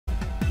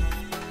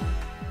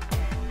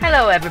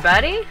Hello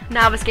everybody,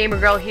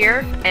 NoviceGamerGirl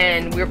here,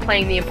 and we're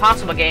playing the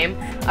impossible game.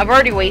 I've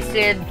already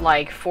wasted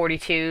like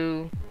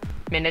 42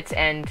 minutes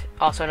and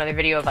also another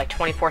video of like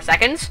 24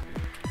 seconds.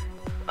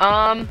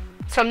 So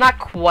I'm not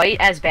quite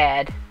as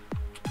bad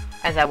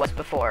as I was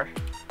before,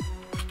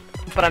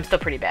 but I'm still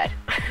pretty bad.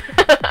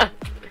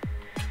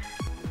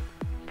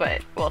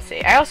 But we'll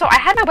see. I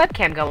had my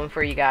webcam going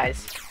for you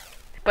guys,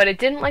 but it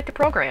didn't like the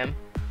program.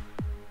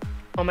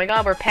 Oh my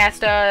god, we're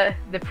past the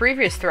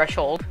previous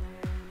threshold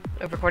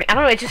of recording. I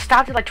don't know, it just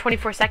stopped at like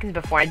 24 seconds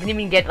before. I didn't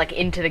even get like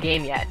into the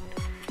game yet.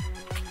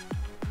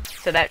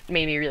 So that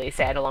made me really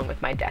sad, along with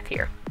my death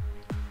here.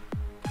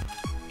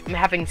 I'm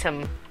having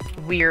some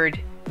weird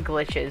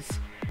glitches.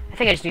 I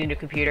think I just need a new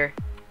computer.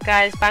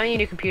 Guys, buy me a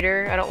new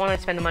computer. I don't want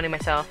to spend the money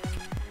myself.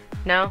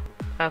 No?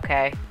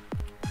 Okay.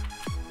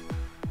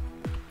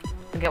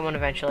 I'll get one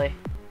eventually.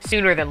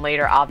 Sooner than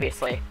later,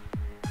 obviously.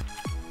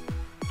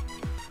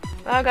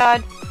 Oh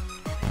god.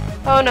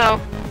 Oh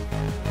no.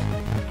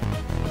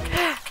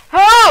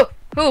 Oh!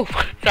 Ooh,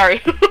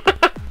 sorry.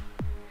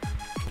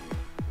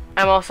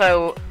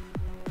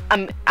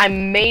 I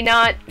may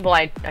not, well,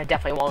 I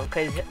definitely won't,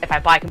 because if I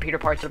buy computer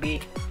parts, it'll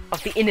be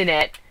off the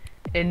internet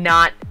and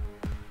not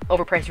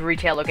overpriced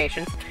retail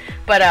locations.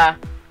 But,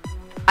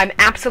 I'm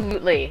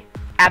absolutely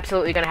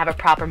gonna have a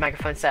proper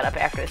microphone setup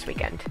after this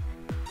weekend.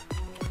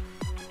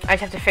 I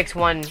just have to fix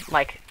one,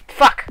 like,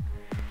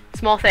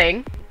 small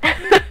thing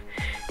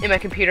in my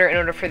computer in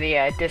order for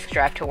the disk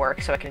drive to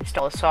work, so I can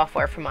install the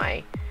software for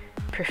my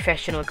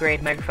professional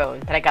grade microphone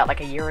that I got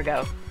like a year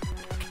ago.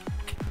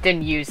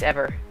 Didn't use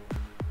ever.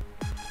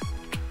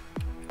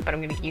 But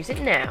I'm gonna use it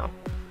now.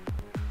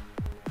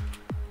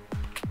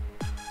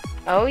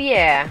 Oh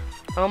yeah.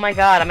 Oh my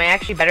god, am I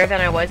actually better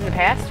than I was in the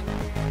past?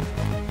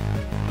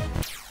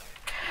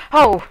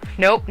 Oh,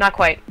 nope, not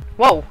quite.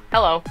 Whoa,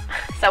 hello.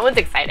 Someone's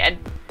excited.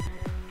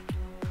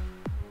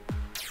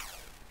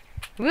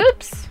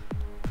 Whoops.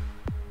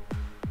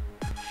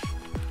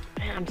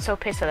 Man, I'm so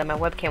pissed that my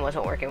webcam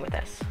wasn't working with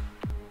this.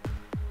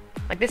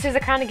 Like, this is the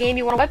kind of game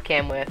you want a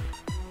webcam with.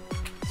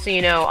 So,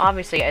 you know,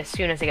 obviously, as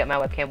soon as I get my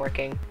webcam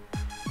working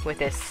with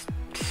this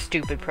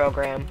stupid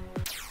program.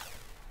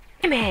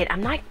 Damn it,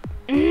 I'm not...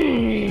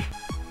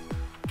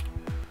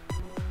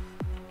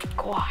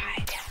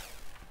 God.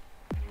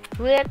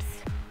 Whoops.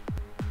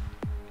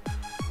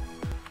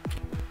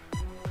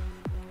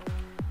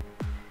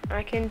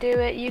 I can do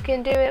it, you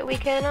can do it, we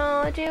can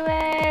all do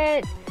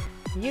it!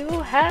 You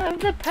have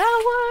the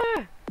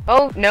power!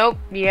 Oh, nope,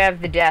 you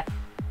have the death.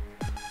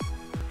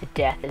 The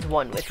death is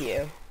one with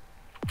you.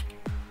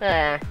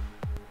 Don't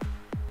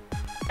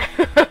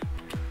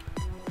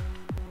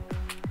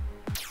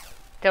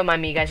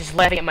mind me, guys, just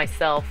laughing at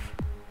myself.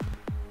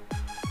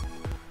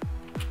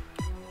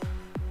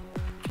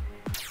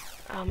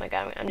 Oh my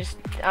god,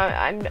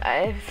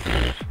 I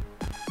have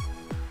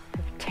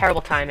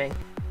terrible timing.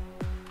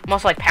 I'm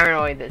also like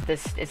paranoid that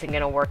this isn't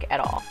gonna work at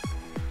all.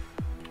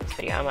 This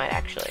video, I might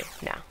actually,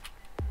 no.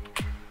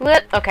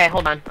 Okay,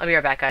 hold on, I'll be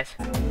right back, guys.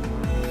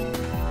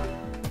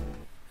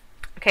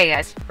 Okay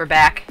guys, we're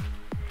back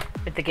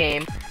with the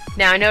game.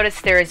 Now I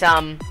noticed there's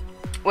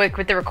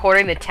with the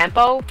recording, the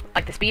tempo,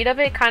 like the speed of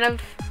it kind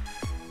of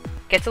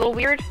gets a little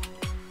weird.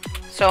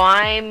 So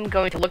I'm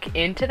going to look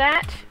into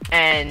that,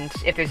 and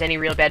if there's any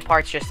real bad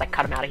parts, just like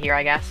cut them out of here,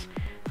 I guess.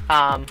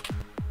 But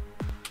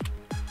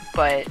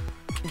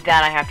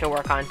that I have to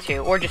work on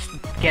too, or just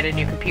get a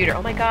new computer.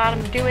 Oh my god,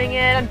 I'm doing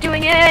it! I'm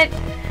doing it!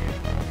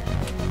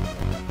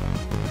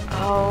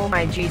 Oh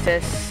my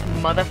Jesus,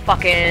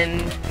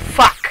 motherfucking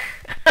fuck!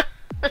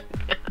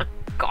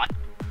 God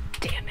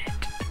damn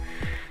it.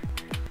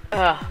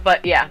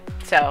 But yeah,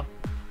 so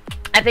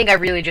I think I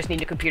really just need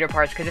new computer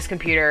parts, because this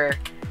computer,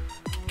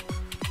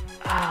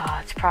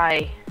 it's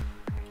probably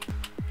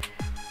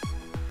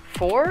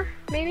 4,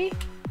 maybe?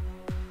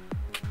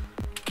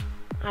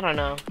 I don't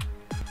know.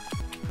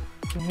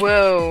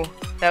 Whoa,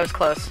 that was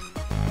close.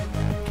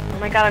 Oh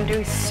my god, I'm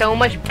doing so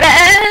much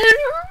better!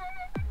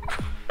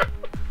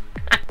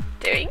 I'm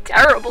doing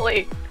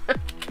terribly.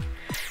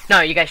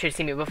 No, you guys should have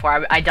seen me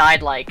before. I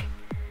died like,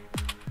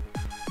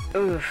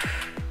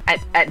 oof,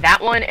 at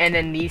that one, and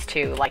then these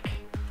two, like,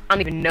 I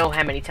don't even know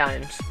how many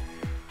times.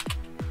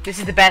 This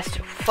is the best,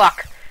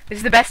 this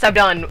is the best I've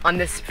done on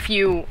this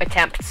few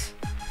attempts,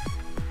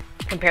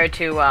 compared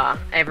to,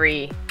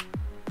 every,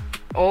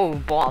 oh,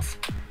 balls,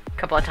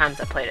 couple of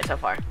times I've played it so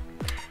far.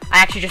 I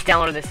actually just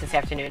downloaded this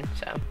afternoon,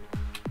 so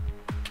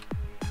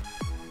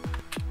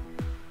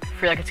I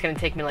feel like it's gonna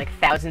take me like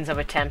thousands of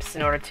attempts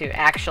in order to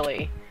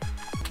actually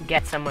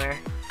get somewhere.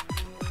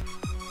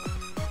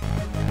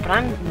 But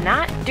I'm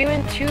not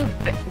doing too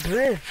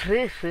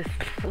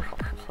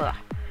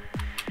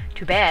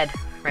bad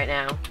right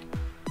now.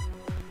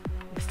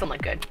 I'm still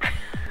not good.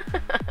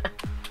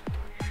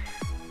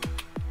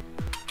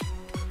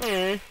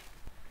 This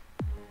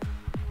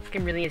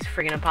game really is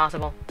friggin'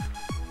 impossible.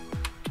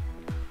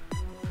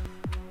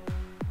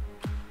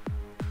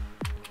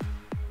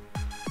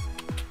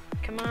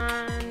 Come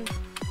on.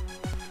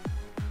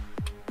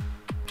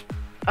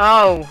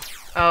 Oh.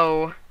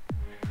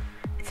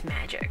 It's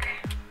magic.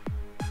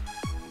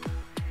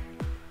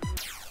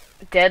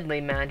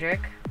 deadly magic.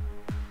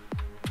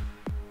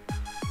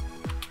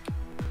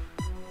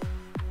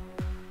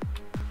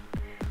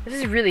 This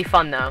is really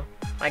fun though.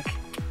 Like,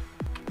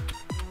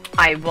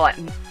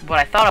 what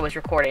I thought I was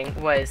recording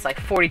was like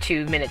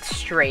 42 minutes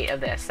straight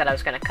of this that I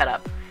was gonna cut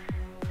up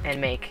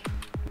and make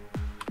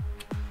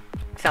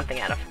something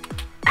out of.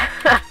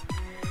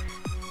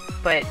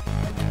 But,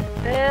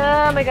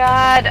 oh my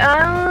god,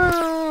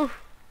 oh!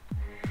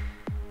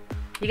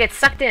 You get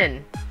sucked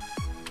in,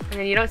 and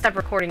then you don't stop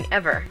recording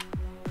ever.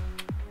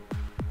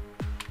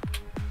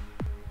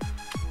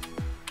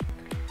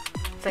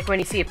 It's like when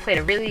you see a plate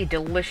of really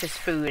delicious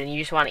food and you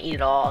just want to eat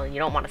it all and you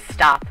don't want to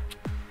stop.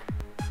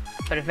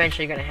 But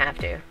eventually you're going to have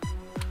to.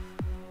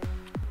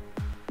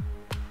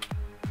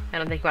 I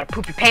don't think you want to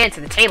poop your pants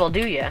at the table,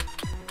 do you?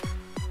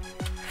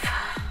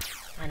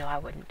 I know I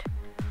wouldn't.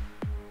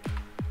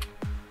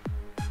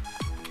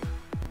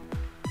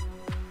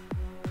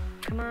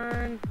 Come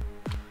on.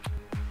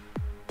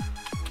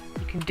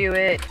 You can do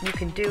it. You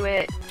can do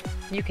it.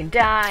 You can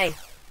die.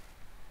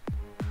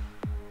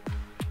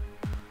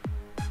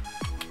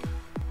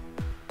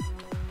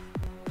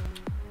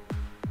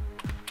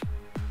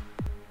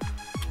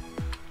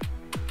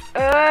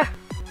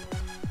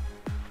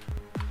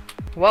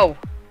 Whoa.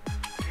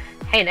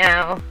 Hey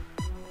now.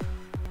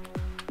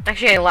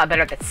 Actually, I'm a lot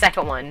better at the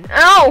second one.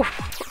 Oh!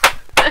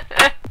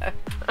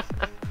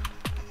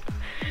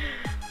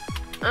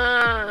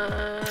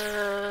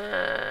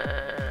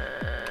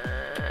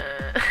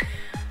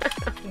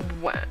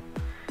 What?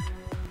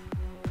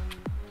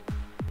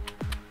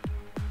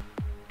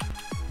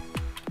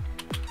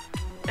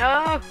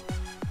 Oh!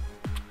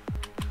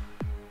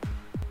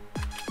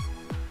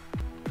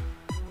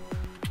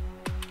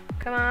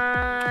 Come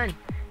on!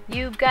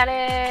 You got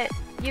it!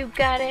 You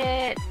got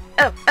it!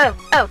 Oh, oh,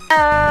 oh,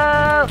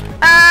 oh!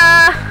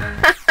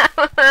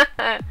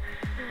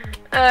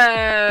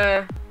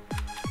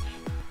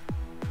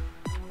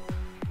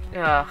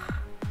 Ugh.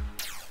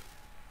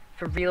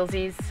 For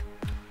realsies.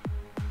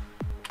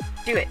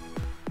 Do it.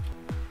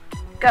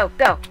 Go,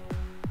 go!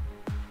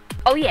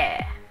 Oh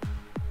yeah!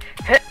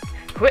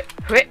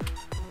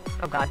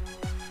 Oh god.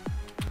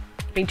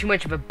 Being too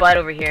much of a butt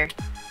over here.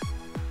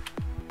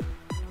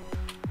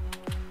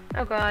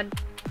 Oh god.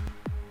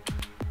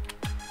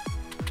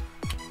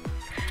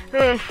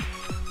 Oh,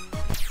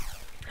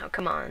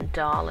 come on,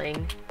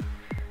 darling.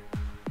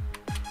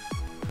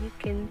 You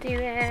can do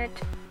it.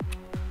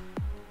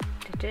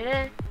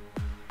 Just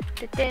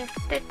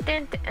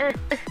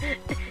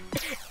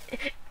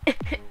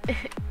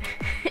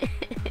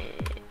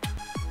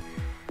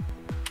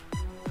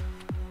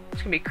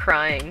gonna be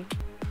crying.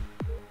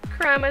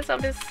 Crying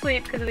myself to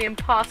sleep because of the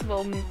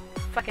impossible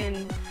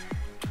fucking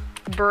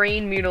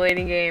brain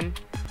mutilating game.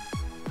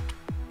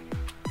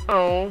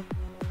 Oh.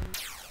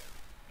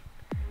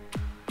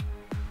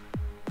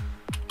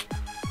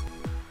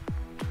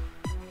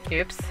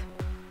 Oops.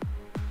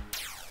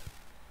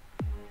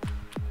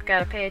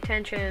 Gotta pay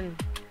attention.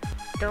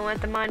 Don't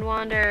let the mind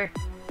wander.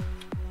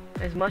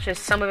 As much as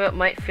some of it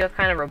might feel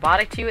kind of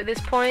robotic to you at this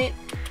point,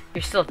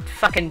 you're still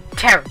fucking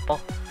terrible.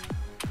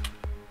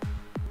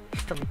 You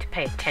still need to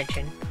pay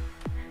attention.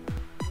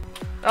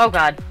 Oh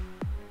god.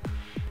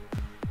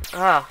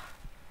 Oh.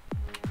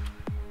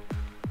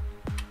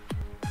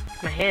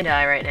 My hand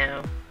eye right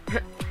now.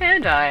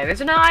 Hand eye.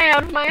 There's an eye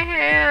out of my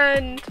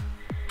hand.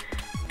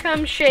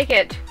 Come shake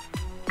it.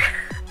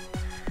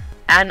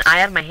 Add an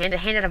eye out of my hand, a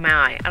hand out of my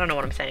eye. I don't know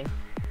what I'm saying.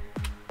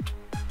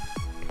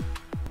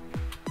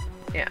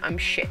 Yeah, I'm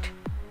shit.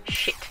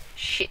 Shit.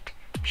 Shit.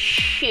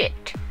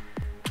 Shit.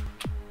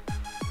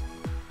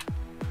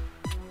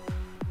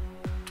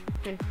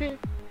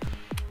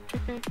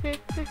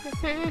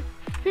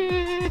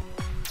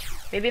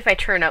 Maybe if I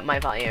turn up my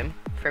volume,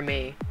 for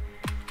me,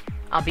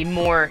 I'll be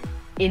more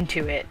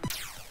into it.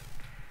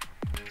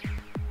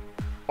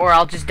 Or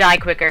I'll just die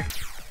quicker.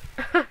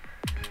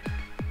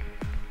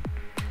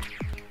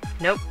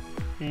 Nope.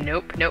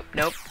 Nope, nope,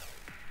 nope.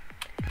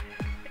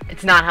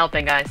 It's not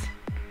helping, guys.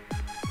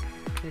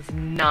 It's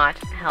not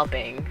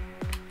helping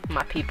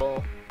my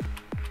people.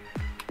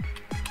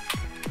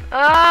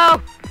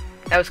 Oh!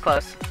 That was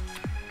close.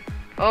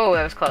 Oh,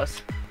 that was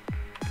close.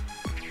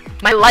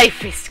 My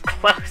life is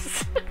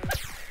close.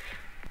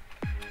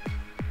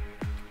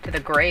 To the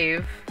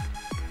grave.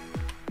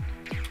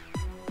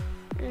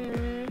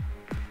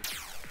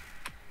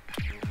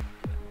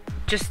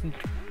 Just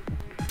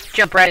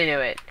jump right into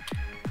it.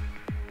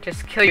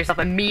 Just kill yourself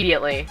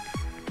immediately.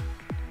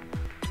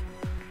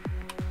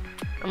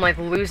 I'm like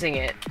losing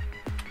it.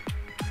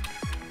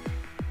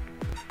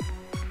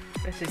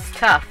 This is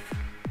tough.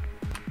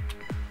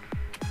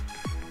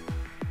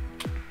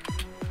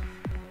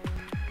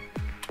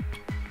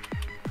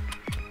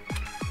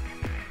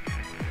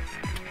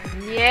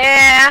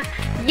 Yeah!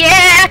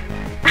 Yeah!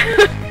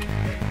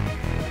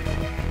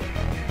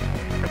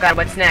 Oh god,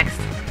 what's next?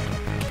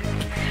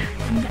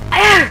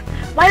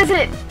 Why doesn't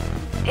it?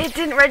 It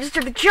didn't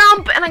register the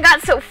jump, and I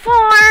got so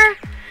far,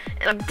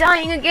 and I'm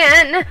dying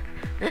again.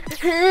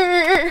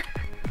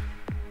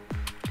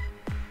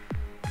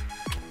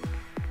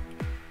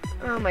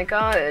 Oh my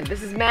god,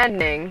 this is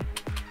maddening.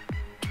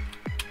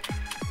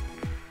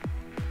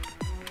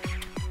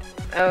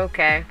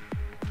 Okay.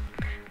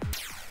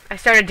 I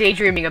started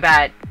daydreaming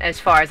about as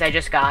far as I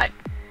just got,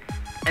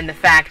 and the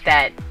fact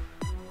that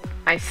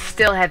I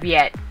still have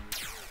yet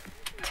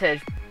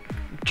to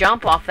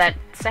jump off that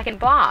second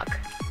block.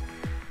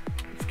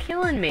 It's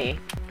killing me.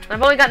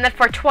 I've only gotten that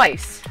far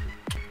twice.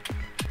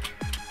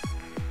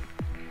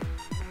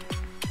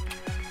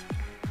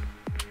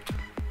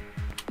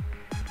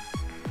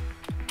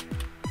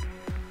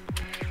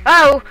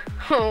 Oh!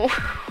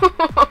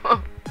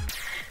 Oh!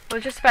 I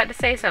was just about to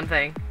say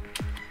something.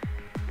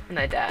 And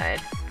I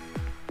died.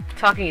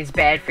 Talking is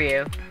bad for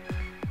you.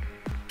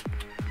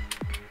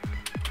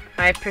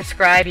 I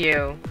prescribe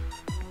you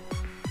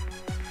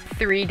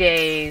 3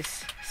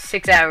 days,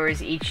 6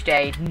 hours each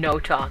day, no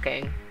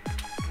talking.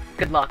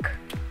 Good luck.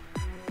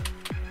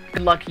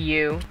 Good luck,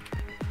 you.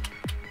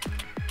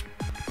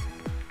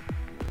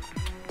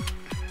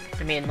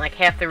 I mean, like,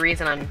 half the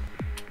reason I'm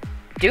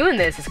doing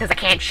this is because I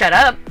can't shut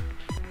up.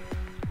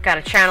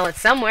 Gotta channel it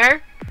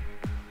somewhere.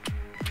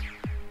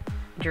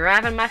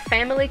 Driving my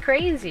family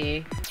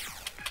crazy.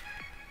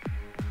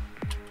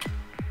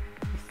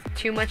 It's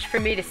too much for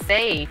me to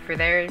say for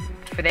their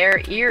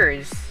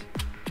ears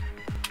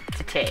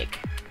to take.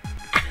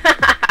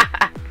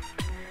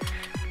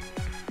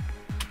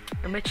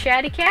 I'm a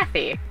chatty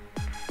Cathy.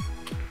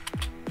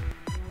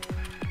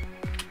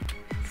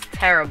 It's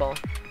terrible.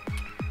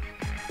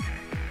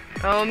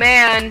 Oh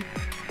man.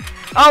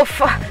 Oh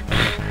fuck.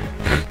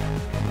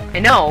 I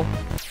know.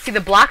 See, the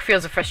block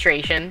feels of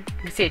frustration.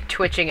 You can see it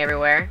twitching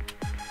everywhere.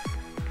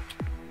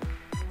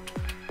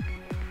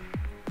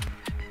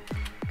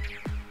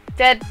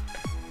 Dead.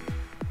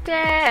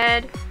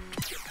 Dead.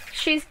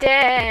 She's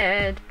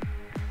dead.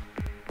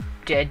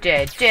 Dead,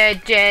 dead,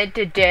 dead, dead,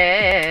 dead,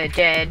 dead,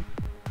 dead.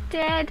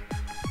 Dead.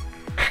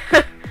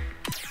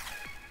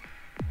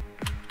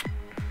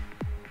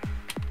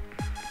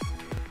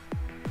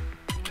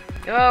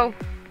 Oh.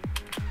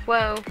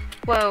 Whoa.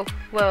 Whoa.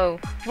 Whoa.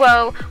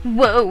 Whoa.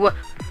 Whoa.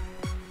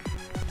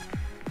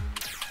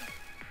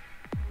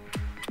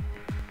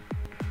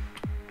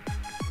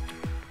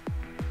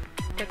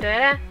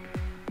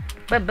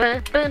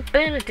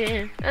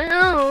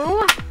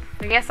 Oh,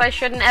 I guess I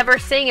shouldn't ever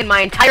sing in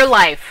my entire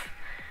life.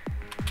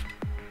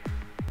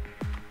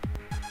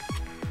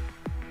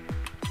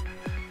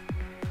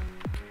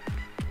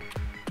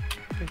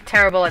 I'm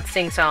terrible at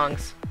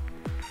sing-songs.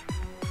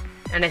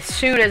 And as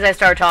soon as I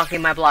start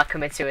talking, my block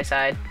commits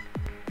suicide.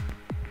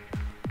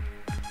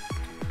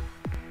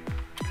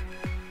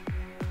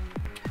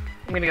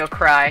 I'm gonna go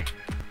cry.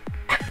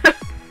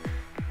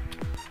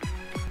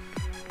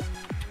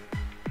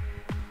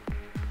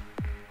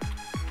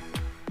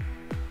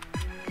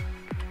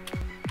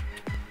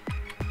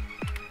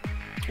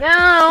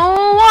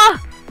 No!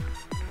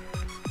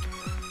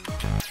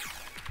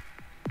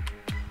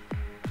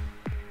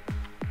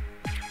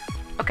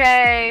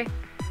 Okay.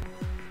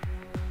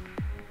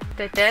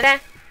 Da da da.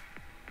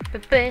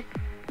 Ba-ba.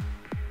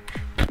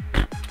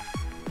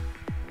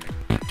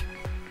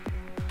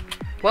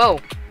 Whoa.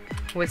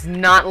 Was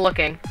not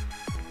looking.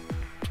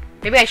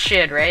 Maybe I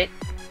should, right?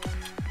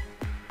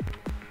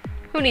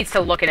 Who needs to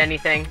look at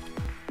anything?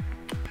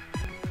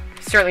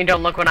 Certainly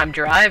don't look when I'm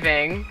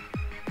driving.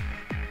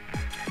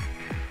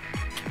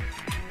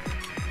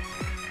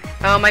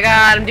 Oh my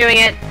god, I'm doing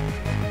it!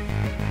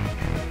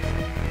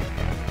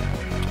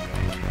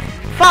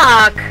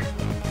 Fuck!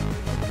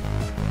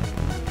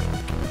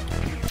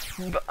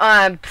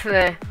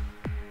 Bleh.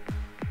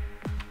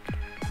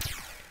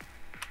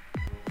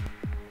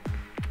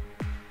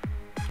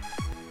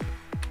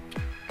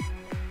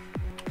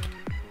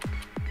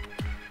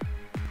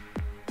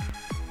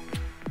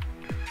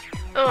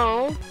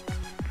 Oh.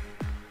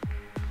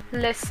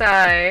 Let's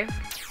say.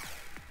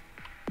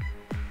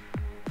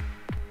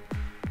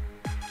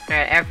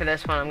 Alright, after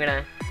this one, I'm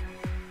gonna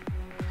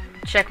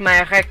check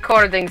my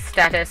recording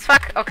status.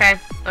 Fuck! Okay,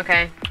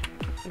 okay.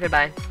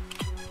 Goodbye.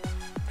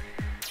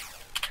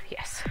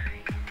 Yes.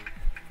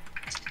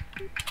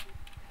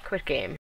 Quit game.